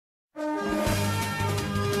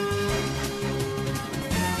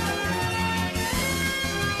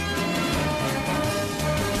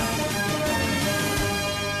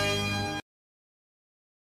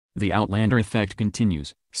The Outlander Effect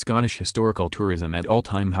continues. Scottish historical tourism at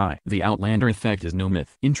all-time high. The Outlander Effect is no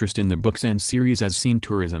myth. Interest in the books and series has seen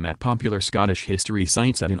tourism at popular Scottish history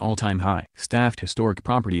sites at an all-time high. Staffed historic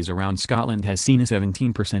properties around Scotland has seen a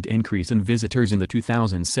 17% increase in visitors in the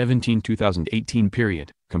 2017-2018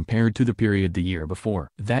 period, compared to the period the year before.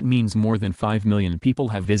 That means more than 5 million people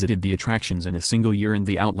have visited the attractions in a single year, and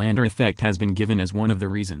the Outlander Effect has been given as one of the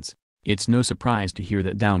reasons. It's no surprise to hear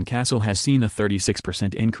that Down Castle has seen a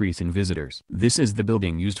 36% increase in visitors. This is the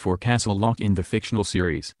building used for Castle Lock in the fictional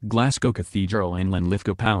series. Glasgow Cathedral and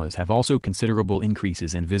Linlithgow Palace have also considerable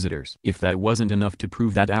increases in visitors. If that wasn't enough to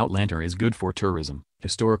prove that Outlander is good for tourism,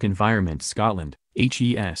 Historic Environment Scotland,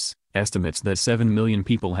 HES, estimates that 7 million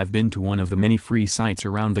people have been to one of the many free sites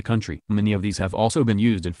around the country. Many of these have also been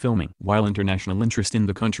used in filming. While international interest in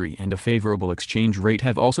the country and a favorable exchange rate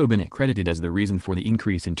have also been accredited as the reason for the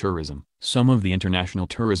increase in tourism, some of the international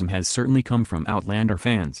tourism has certainly come from Outlander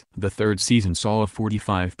fans. The third season saw a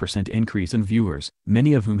 45% increase in viewers,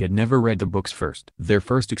 many of whom had never read the books first. Their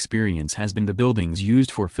first experience has been the buildings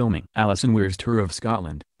used for filming. Alison Weir's tour of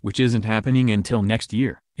Scotland, which isn't happening until next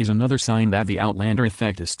year, is another sign that the Outlander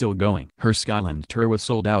Effect is still going. Her Scotland tour was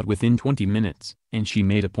sold out within 20 minutes, and she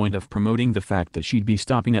made a point of promoting the fact that she'd be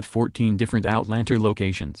stopping at 14 different Outlander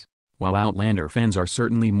locations. While Outlander fans are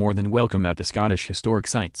certainly more than welcome at the Scottish historic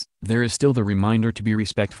sites, there is still the reminder to be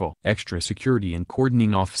respectful. Extra security and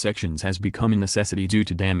cordoning off sections has become a necessity due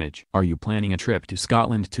to damage. Are you planning a trip to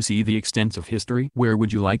Scotland to see the extents of history? Where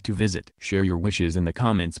would you like to visit? Share your wishes in the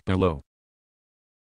comments below.